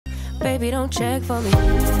Baby, don't check for me.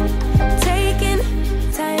 Taking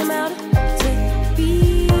time out to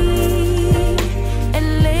be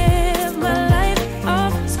and live my life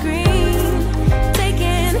off screen.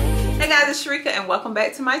 Hey guys, it's Sharika and welcome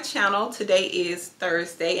back to my channel. Today is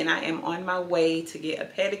Thursday and I am on my way to get a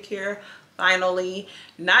pedicure. Finally,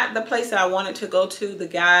 not the place that I wanted to go to. The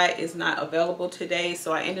guy is not available today,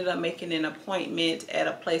 so I ended up making an appointment at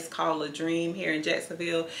a place called La Dream here in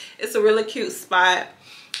Jacksonville. It's a really cute spot.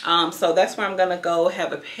 So that's where I'm gonna go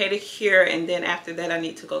have a pedicure, and then after that I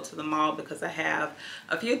need to go to the mall because I have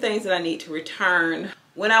a few things that I need to return.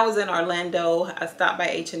 When I was in Orlando, I stopped by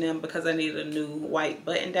H&M because I needed a new white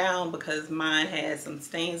button down because mine had some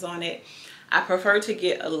stains on it. I prefer to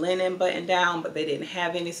get a linen button down, but they didn't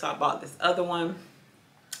have any, so I bought this other one.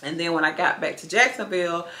 And then when I got back to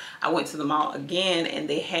Jacksonville, I went to the mall again and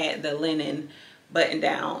they had the linen button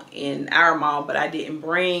down in our mall, but I didn't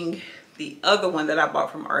bring the other one that I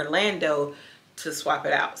bought from Orlando to swap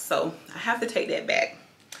it out. So I have to take that back.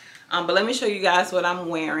 But let me show you guys what I'm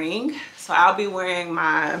wearing. So I'll be wearing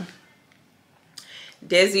my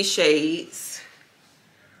Desi shades.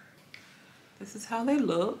 This is how they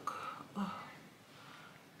look.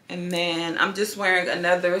 And then I'm just wearing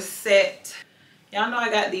another set. Y'all know I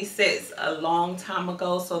got these sets a long time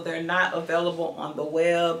ago, so they're not available on the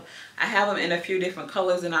web. I have them in a few different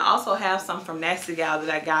colors, and I also have some from Nasty Gal that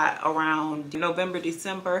I got around November,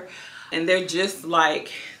 December. And they're just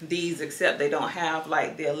like these, except they don't have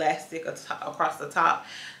like the elastic across the top.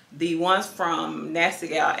 The ones from Nasty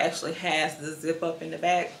Gal actually has the zip up in the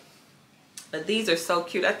back. But these are so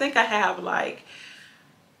cute. I think I have like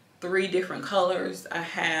 3 different colors. I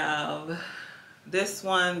have this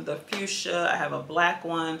one, the fuchsia. I have a black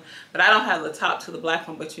one, but I don't have the top to the black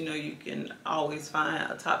one, but you know, you can always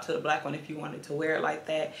find a top to the black one if you wanted to wear it like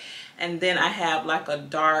that. And then I have like a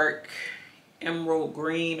dark emerald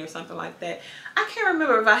green or something like that. I can't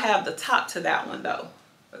remember if I have the top to that one though,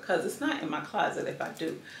 because it's not in my closet if I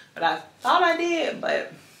do, but I thought I did.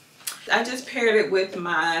 But I just paired it with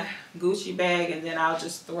my Gucci bag, and then I'll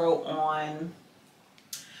just throw on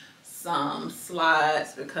some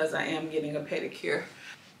slides because I am getting a pedicure.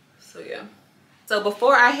 So yeah. So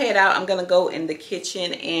before I head out, I'm gonna go in the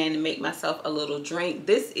kitchen and make myself a little drink.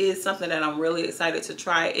 This is something that I'm really excited to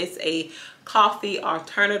try. It's a coffee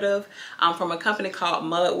alternative from a company called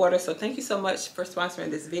Mud Water. So thank you so much for sponsoring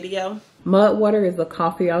this video. Mud Water is a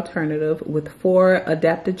coffee alternative with 4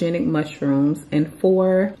 adaptogenic mushrooms and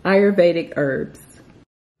 4 Ayurvedic herbs.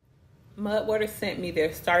 Mud Water sent me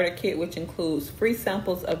their starter kit, which includes free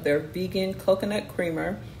samples of their vegan coconut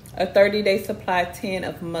creamer, a 30-day supply tin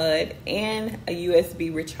of mud, and a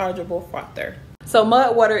USB rechargeable frother. So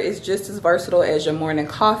Mud Water is just as versatile as your morning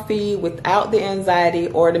coffee without the anxiety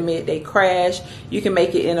or the midday crash. You can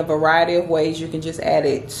make it in a variety of ways. You can just add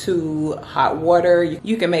it to hot water.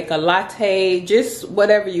 You can make a latte, just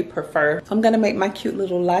whatever you prefer. I'm gonna make my cute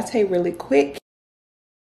little latte really quick.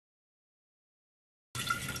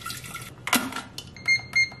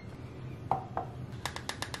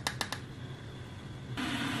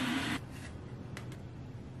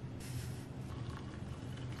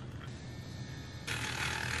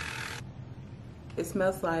 It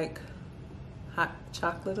smells like hot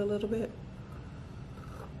chocolate a little bit.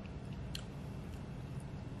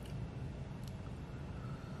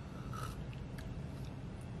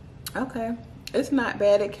 Okay, it's not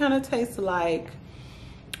bad. It kind of tastes like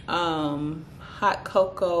hot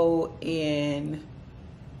cocoa and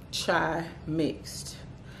chai mixed.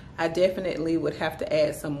 I definitely would have to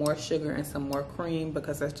add some more sugar and some more cream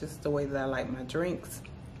because that's just the way that I like my drinks.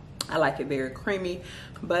 I like it very creamy,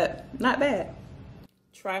 but not bad.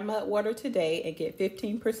 Try Mud Water today and get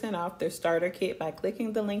 15% off their starter kit by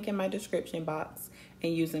clicking the link in my description box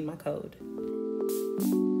and using my code.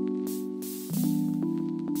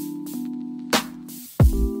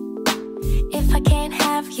 If I can't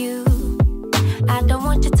have you, I don't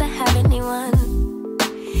want you to have anyone.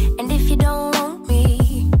 And if you don't want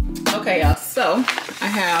me. Okay, y'all, so I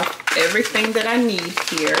have everything that I need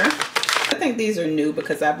here. I think these are new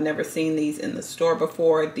because I've never seen these in the store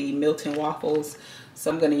before, the Milton waffles. So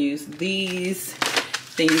I'm gonna use these.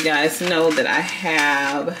 Then you guys know that I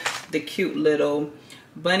have the cute little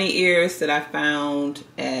bunny ears that I found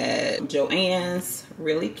at Joann's,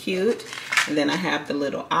 really cute. And then I have the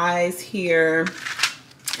little eyes here.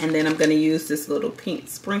 And then I'm gonna use this little pink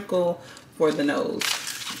sprinkle for the nose.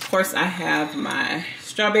 Of course, I have my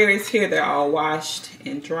strawberries here. They're all washed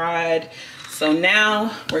and dried. So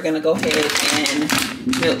now we're gonna go ahead and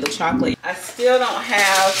melt the chocolate. I still don't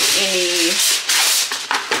have any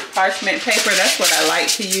parchment paper. That's what I like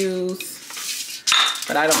to use.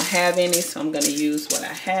 but I don't have any, so I'm gonna use what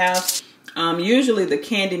I have. Usually the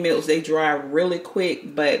candy milks, they dry really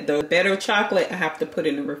quick, but the better chocolate I have to put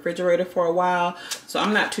in the refrigerator for a while. So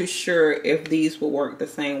I'm not too sure if these will work the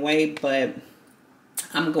same way, but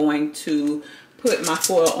I'm going to put my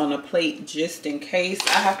foil on a plate just in case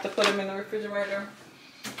I have to put them in the refrigerator.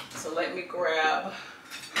 So let me grab,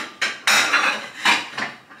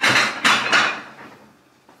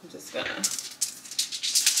 I'm just gonna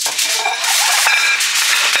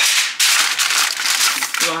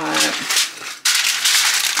slide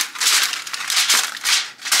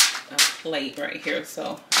a plate right here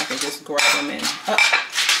so I can just grab them in. Oh,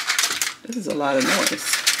 this is a lot of noise.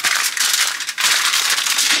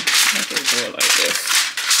 I can do it like this.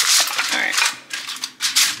 All right.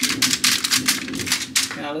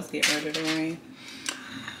 Now let's get rid of the rain.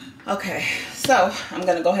 Okay, so I'm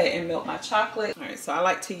gonna go ahead and melt my chocolate. All right, so I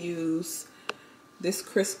like to use this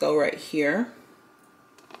Crisco right here.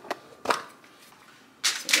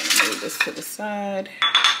 So I'm gonna move this to the side.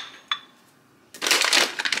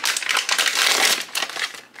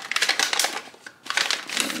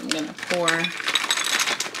 And I'm gonna pour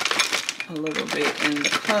a little bit in the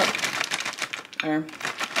cup, or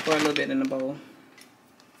pour a little bit in the bowl.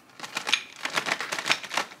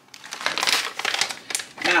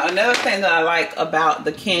 Now another thing that I like about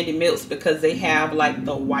the candy milks, because they have like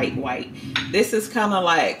the white. This is kind of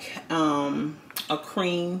like a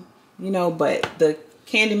cream, you know, but the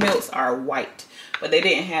candy milks are white, but they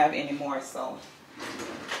didn't have any more, so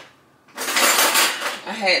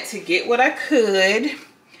I had to get what I could.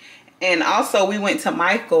 And also we went to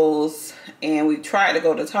Michael's and we tried to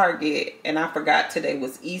go to Target, and I forgot today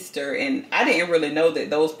was Easter, and I didn't really know that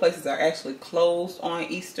those places are actually closed on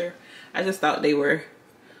Easter. I just thought they were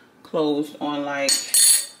closed on, like,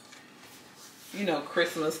 you know,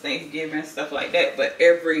 Christmas, Thanksgiving, stuff like that, but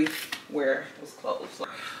everywhere was closed.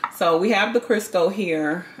 So we have the Crisco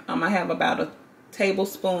here. I have about a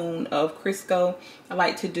tablespoon of Crisco. I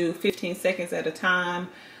like to do 15 seconds at a time.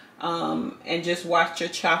 And just watch your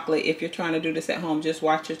chocolate. If you're trying to do this at home, just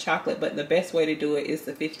watch your chocolate, but the best way to do it is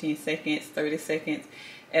the 15 seconds, 30 seconds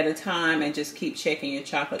at a time, and just keep checking your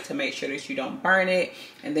chocolate to make sure that you don't burn it.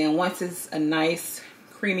 And then once it's a nice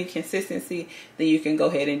creamy consistency, then you can go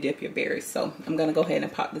ahead and dip your berries. So I'm gonna go ahead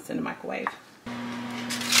and pop this in the microwave.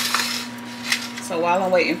 So while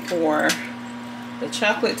I'm waiting for the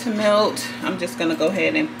chocolate to melt, I'm just gonna go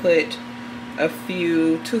ahead and put a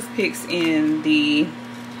few toothpicks in the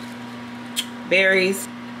berries.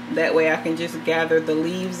 That way I can just gather the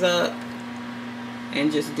leaves up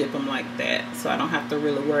and just dip them like that, so I don't have to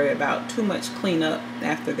really worry about too much cleanup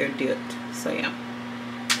after they're dipped. So yeah.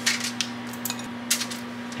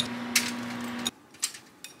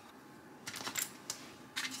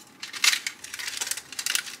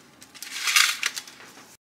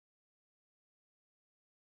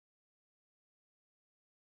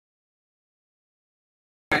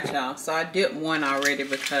 Alright y'all, so I dipped one already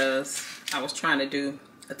because I was trying to do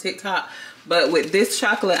a TikTok, but with this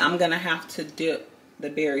chocolate I'm gonna have to dip the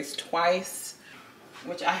berries twice,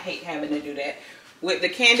 which I hate having to do that. With the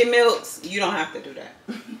candy milks, you don't have to do that.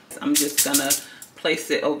 I'm just gonna place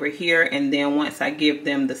it over here, and then once I give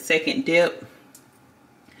them the second dip,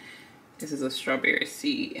 this is a strawberry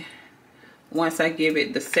seed. Once I give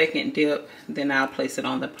it the second dip, then I'll place it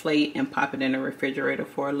on the plate and pop it in the refrigerator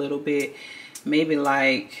for a little bit, maybe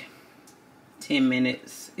like 10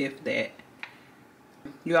 minutes, if that.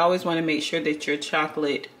 You always want to make sure that your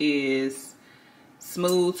chocolate is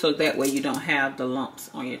smooth, so that way you don't have the lumps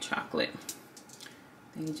on your chocolate.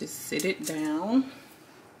 Then you just sit it down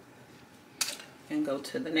and go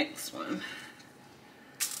to the next one.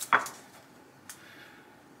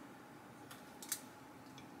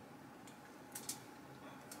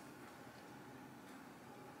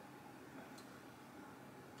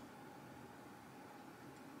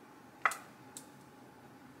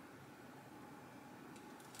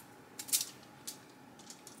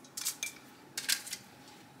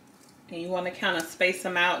 And you want to kind of space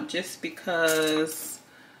them out, just because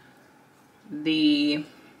the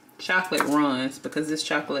chocolate runs, because this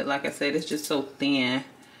chocolate, like I said, is just so thin.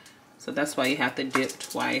 So that's why you have to dip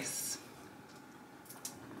twice.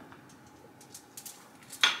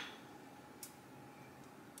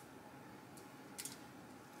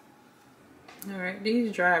 Alright,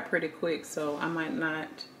 these dry pretty quick, so I might not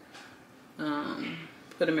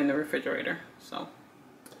put them in the refrigerator. So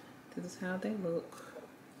this is how they look.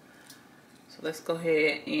 So let's go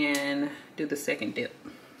ahead and do the second dip.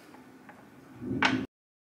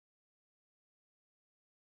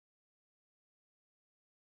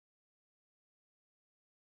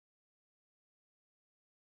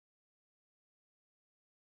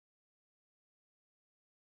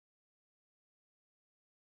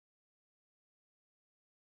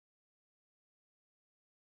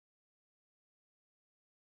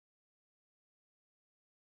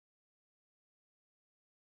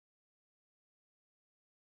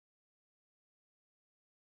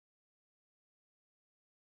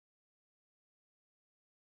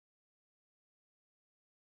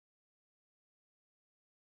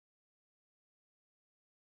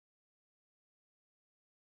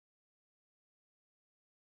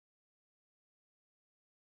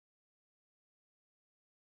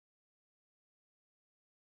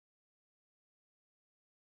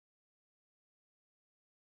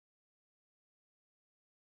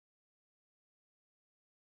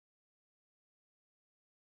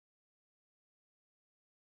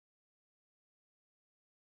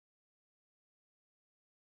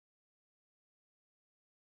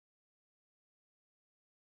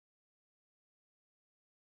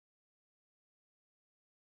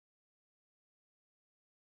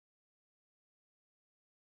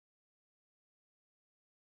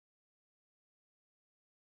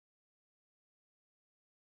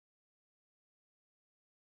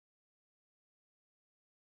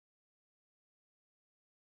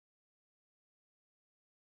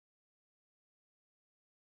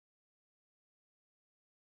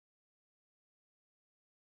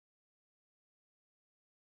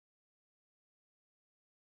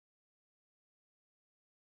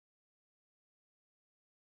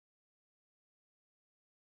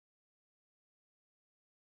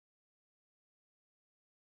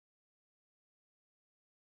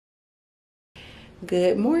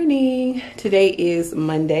 Good morning. Today is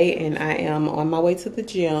Monday and I am on my way to the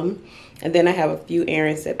gym, and then I have a few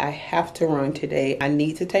errands that I have to run today. I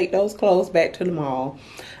need to take those clothes back to the mall.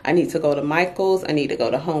 I need to go to Michael's. I need to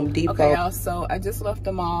go to Home Depot. Okay, y'all, so I just left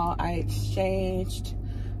the mall. I exchanged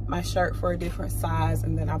my shirt for a different size,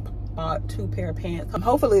 and then I bought 2 pair of pants.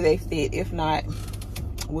 Hopefully they fit. If not,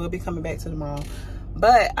 we'll be coming back to the mall.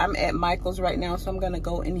 But I'm at Michael's right now, so I'm gonna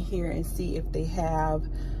go in here and see if they have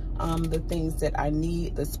the things that I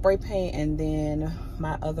need, the spray paint, and then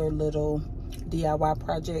my other little DIY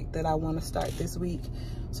project that I want to start this week.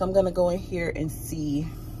 So I'm gonna go in here and see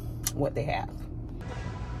what they have.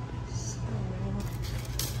 So,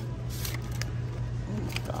 oh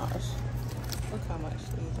my gosh, look how much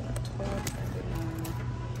these are, $12.99,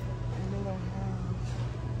 and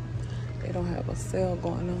they don't have a sale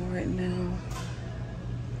going on right now.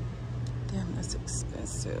 Damn, that's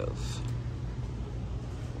expensive.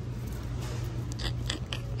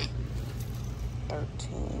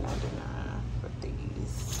 $13.99 for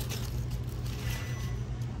these.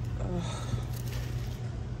 Ugh.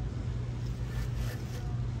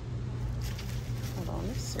 Hold on,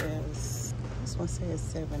 this one says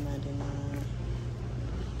 $7.99.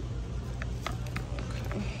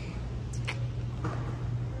 Okay.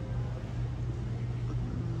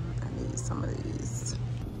 I need some of these.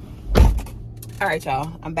 All right,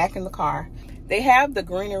 y'all, I'm back in the car. They have the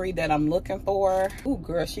greenery that I'm looking for. Ooh,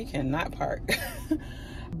 girl, she cannot park.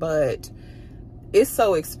 But it's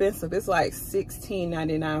so expensive. It's like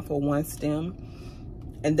 $16.99 for 1 stem.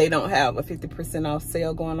 And they don't have a 50% off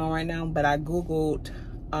sale going on right now. But I Googled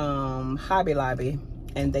Hobby Lobby,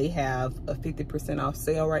 and they have a 50% off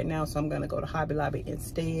sale right now. So I'm going to go to Hobby Lobby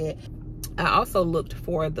instead. I also looked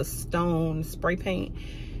for the stone spray paint.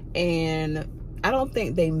 And I don't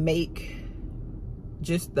think they make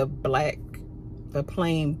just the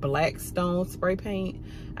plain black stone spray paint.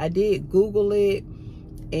 I did Google it,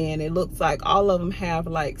 and it looks like all of them have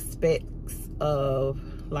like specks of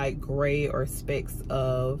like gray or specks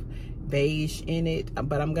of beige in it.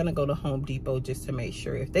 But I'm gonna go to Home Depot just to make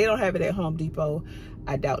sure. If they don't have it at Home Depot,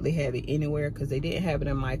 I doubt they have it anywhere, because they didn't have it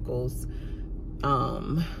in Michael's.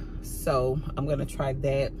 So I'm gonna try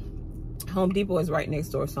that. Home Depot is right next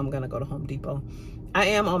door, so I'm gonna go to Home Depot. I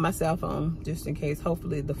am on my cell phone just in case.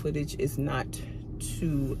 Hopefully the footage is not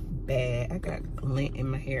too bad. I got lint in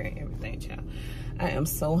my hair and everything, child. I am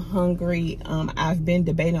so hungry. I've been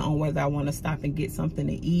debating on whether I want to stop and get something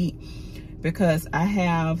to eat, because I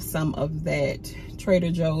have some of that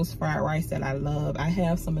Trader Joe's fried rice that I love. I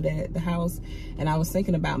have some of that at the house, and I was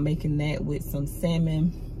thinking about making that with some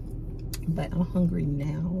salmon, but I'm hungry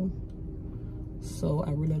now. So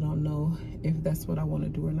I really don't know if that's what I want to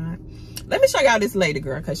do or not. Let me show y'all this lady,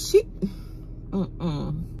 girl, because she,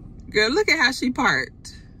 girl, look at how she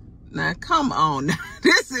parked. Now, come on.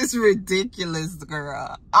 This is ridiculous,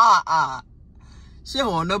 girl. She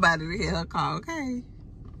don't want nobody to hear her call, okay?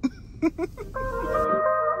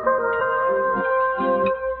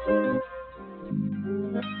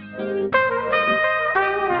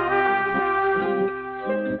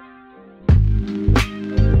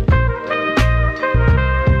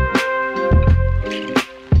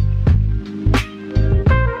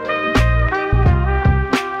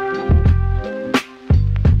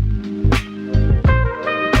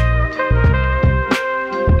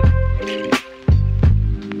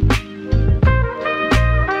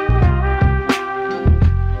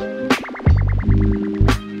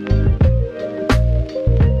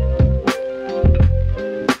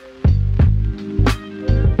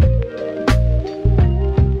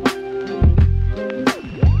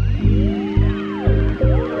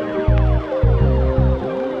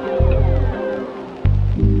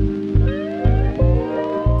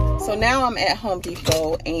 Now I'm at Home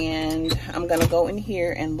Depot, and I'm gonna go in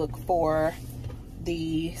here and look for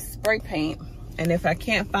the spray paint. And if I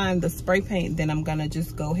can't find the spray paint, then I'm gonna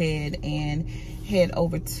just go ahead and head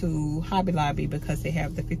over to Hobby Lobby, because they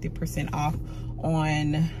have the 50% off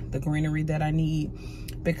on the greenery that I need.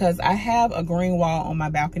 Because I have a green wall on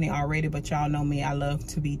my balcony already, but y'all know me, I love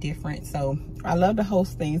to be different. So I love to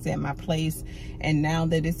host things at my place, and now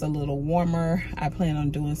that it's a little warmer, I plan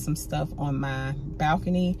on doing some stuff on my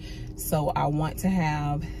balcony. So I want to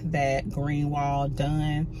have that green wall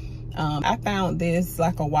done. I found this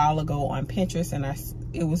like a while ago on Pinterest, and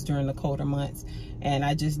it was during the colder months, and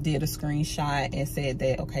I just did a screenshot and said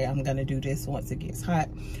that, okay, I'm gonna do this once it gets hot.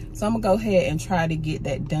 So I'm gonna go ahead and try to get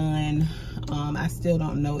that done. I still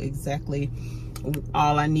don't know exactly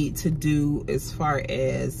all I need to do as far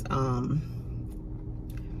as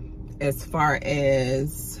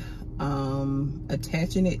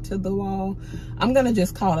attaching it to the wall. I'm gonna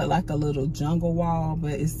just call it like a little jungle wall,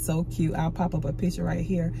 but it's so cute. I'll pop up a picture right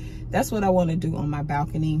here. That's what I want to do on my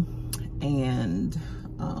balcony. And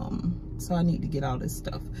so I need to get all this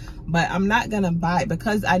stuff, but I'm not gonna buy it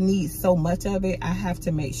because I need so much of it. I have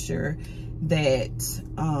to make sure that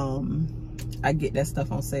I get that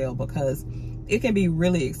stuff on sale, because it can be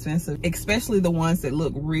really expensive, especially the ones that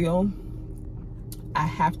look real. I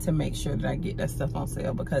have to make sure that I get that stuff on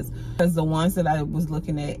sale, because the ones that I was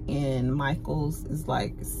looking at in Michael's is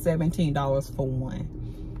like $17 for one.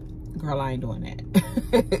 Girl, I ain't doing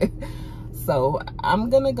that. So I'm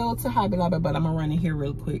gonna go to Hobby Lobby, but I'm gonna run in here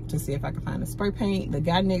real quick to see if I can find a spray paint. The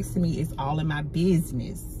guy next to me is all in my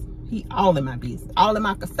business. He all in my business. All in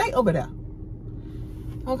my, stay over there.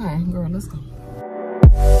 Okay, girl, let's go.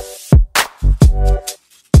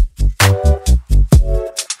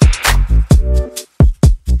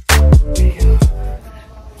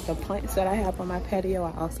 The plants that I have on my patio,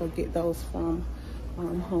 I also get those from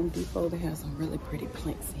Home Depot. They have some really pretty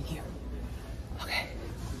plants in here. Okay,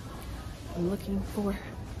 I'm looking for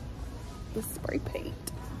the spray paint.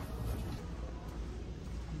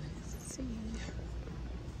 Let's see.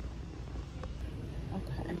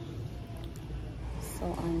 Okay,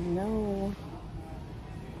 so I know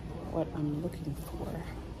what I'm looking for,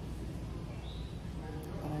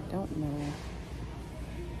 but I don't know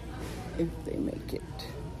if they make it.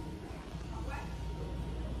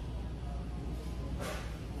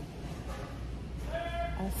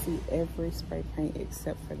 I see every spray paint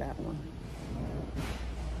except for that one.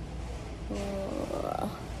 Okay,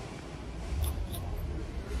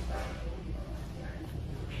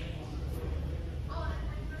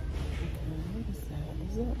 what is that?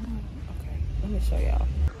 Is that one? Okay, let me show y'all.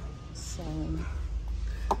 So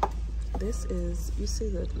this is, you see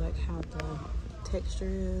the, like how the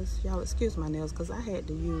texture is. Y'all excuse my nails because I had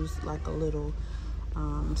to use like a little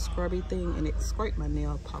scrubby thing and it scraped my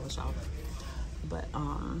nail polish off. But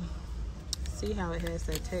see how it has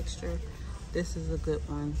that texture? This is a good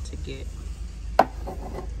one to get,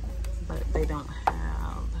 but they don't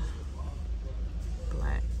have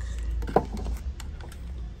black.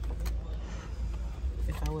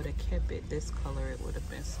 If I would have kept it this color, it would have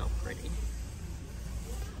been so pretty.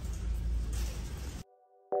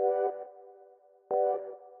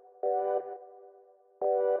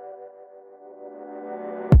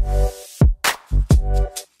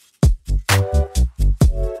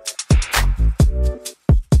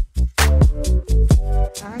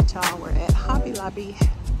 Y'all, we're at Hobby Lobby.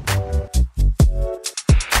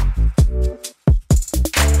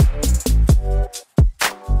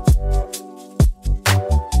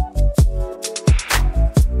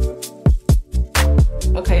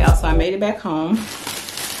 Okay, y'all, so I made it back home. I'll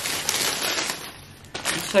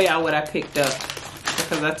show y'all what I picked up,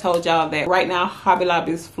 because I told y'all that right now Hobby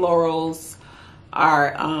Lobby's florals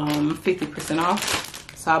are 50%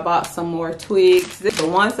 off. So I bought some more twigs. The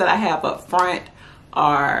ones that I have up front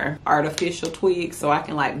are artificial twigs, so I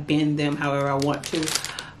can like bend them however I want to,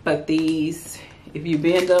 but these, if you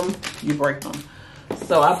bend them, you break them.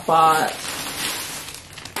 So I bought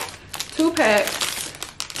 2 packs.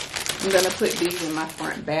 I'm gonna put these in my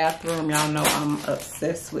front bathroom. Y'all know I'm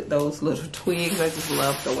obsessed with those little twigs. I just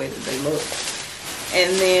love the way that they look.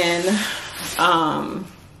 And then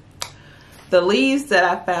the leaves that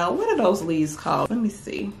I found, what are those leaves called? Let me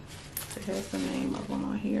see. It has the name of them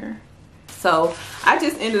on here. So I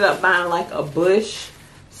just ended up buying like a bush.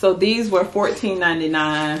 So these were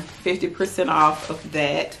 $14.99, 50% off of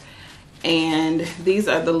that. And these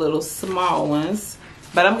are the little small ones.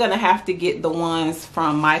 But I'm gonna have to get the ones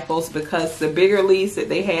from Michael's, because the bigger leaves that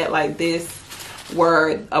they had like this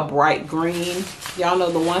were a bright green. Y'all know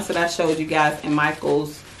the ones that I showed you guys in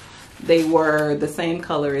Michael's, they were the same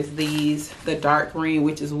color as these, the dark green,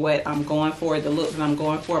 which is what I'm going for, the look that I'm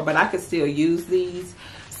going for. But I could still use these.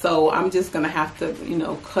 So I'm just gonna have to, you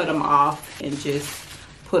know, cut them off and just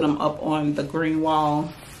put them up on the green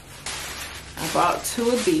wall. I bought 2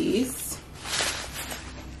 of these.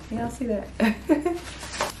 Y'all see that?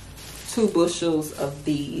 2 bushels of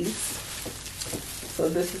these. So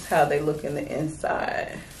this is how they look in the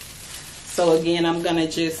inside. So again, I'm gonna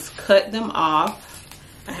just cut them off.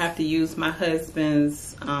 I have to use my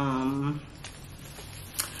husband's, I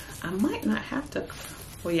might not have to,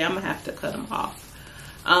 well yeah, I'm gonna have to cut them off.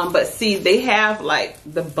 But see, they have like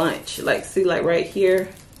the bunch, like see, like right here,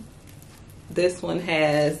 this one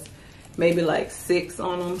has maybe like 6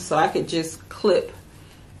 on them. So I could just clip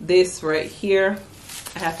this right here.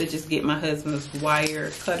 I have to just get my husband's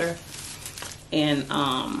wire cutter and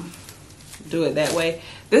do it that way.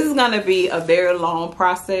 This is gonna be a very long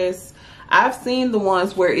process. I've seen the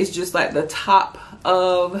ones where it's just like the top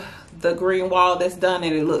of the green wall that's done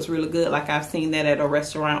and it looks really good. Like I've seen that at a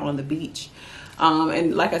restaurant on the beach.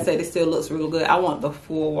 And like I said, it still looks real good. I want the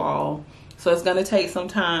full wall. So it's gonna take some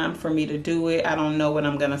time for me to do it. I don't know when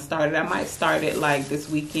I'm gonna start it. I might start it like this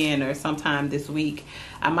weekend or sometime this week.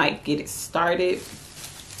 I might get it started.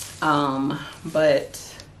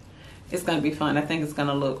 But it's gonna be fun. I think it's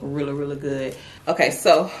gonna look really, really good. Okay,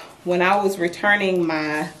 so when I was returning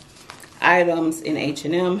my items in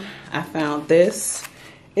H&M, I found this.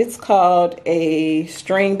 It's called a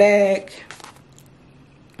string bag.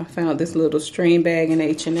 I found this little string bag in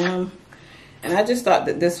H&M. And I just thought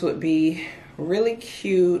that this would be really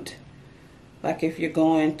cute. Like if you're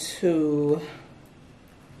going to,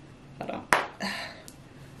 hold on.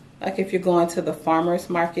 Like if you're going to the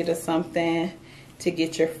farmer's market or something to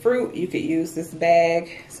get your fruit, you could use this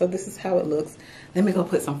bag. So this is how it looks. Let me go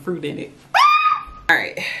put some fruit in it. All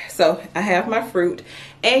right, so I have my fruit,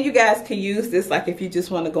 and you guys can use this like if you just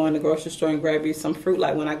want to go in the grocery store and grab you some fruit.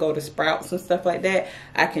 Like when I go to Sprouts and stuff like that,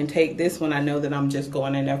 I can take this when I know that I'm just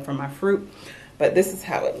going in there for my fruit. But this is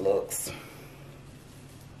how it looks.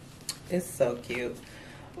 It's so cute.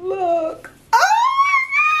 Look. Oh!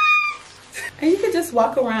 And you can just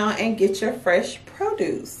walk around and get your fresh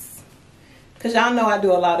produce. Because y'all know I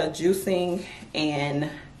do a lot of juicing, and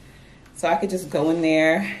so I could just go in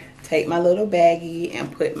there, take my little baggie and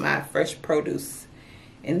put my fresh produce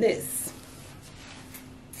in this,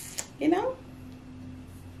 you know.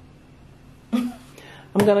 I'm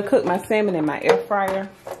gonna cook my salmon in my air fryer.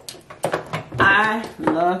 I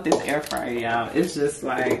love this air fryer, y'all. It's just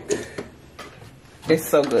like, it's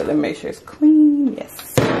so good. Let me make sure it's clean.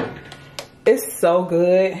 Yes, it's so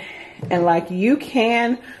good. And like, you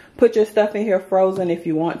can put your stuff in here frozen if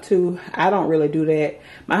you want to. I don't really do that.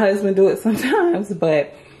 My husband do it sometimes,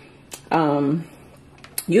 but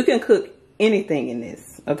you can cook anything in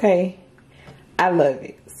this, okay? I love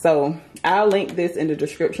it. So I'll link this in the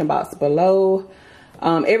description box below.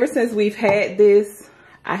 Ever since we've had this,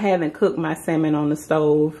 I haven't cooked my salmon on the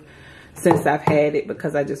stove since I've had it,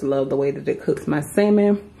 because I just love the way that it cooks my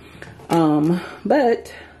salmon.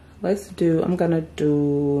 But I'm gonna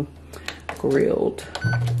do grilled.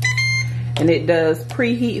 And it does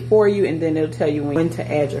preheat for you, and then it'll tell you when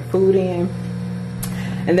to add your food in.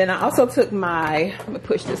 And then I also took my, let me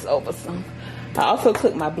push this over some. I also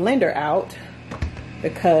took my blender out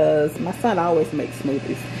because my son always makes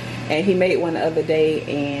smoothies. And he made one the other day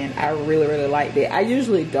and I really, really liked it. I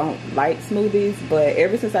usually don't like smoothies, but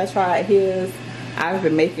ever since I tried his, I've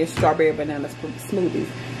been making strawberry banana smoothies.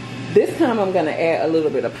 This time I'm gonna add a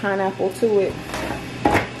little bit of pineapple to it.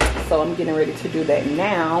 So I'm getting ready to do that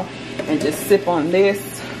now and just sip on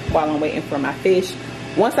this while I'm waiting for my fish.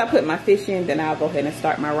 Once I put my fish in, then I'll go ahead and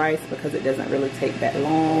start my rice because it doesn't really take that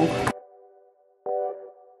long.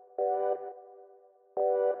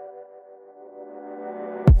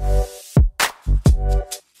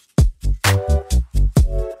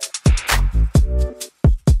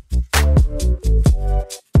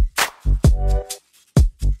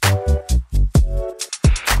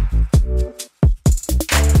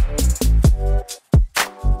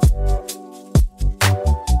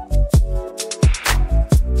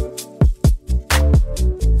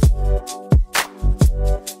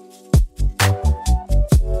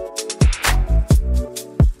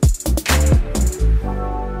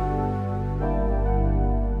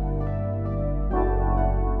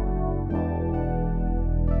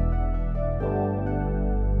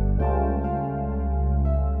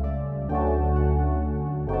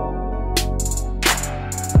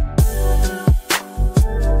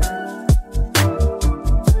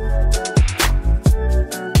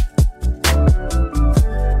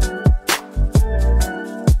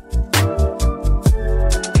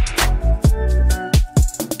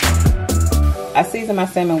 I season my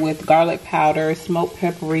salmon with garlic powder, smoked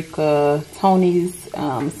paprika, Tony's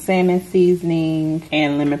salmon seasoning,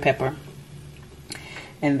 and lemon pepper.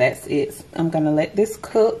 And that's it. I'm gonna let this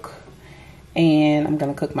cook and I'm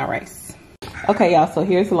gonna cook my rice. Okay, y'all, so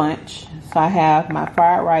here's lunch. So I have my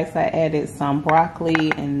fried rice. I added some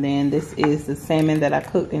broccoli, and then this is the salmon that I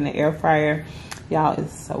cooked in the air fryer. Y'all,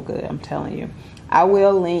 it's so good, I'm telling you. I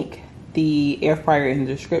will link the air fryer in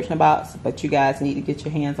the description box, but you guys need to get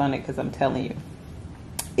your hands on it because I'm telling you,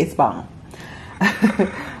 it's bomb.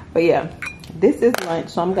 But yeah, this is lunch,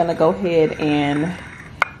 so I'm gonna go ahead and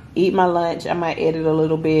eat my lunch. I might edit a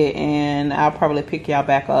little bit and I'll probably pick y'all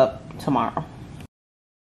back up tomorrow.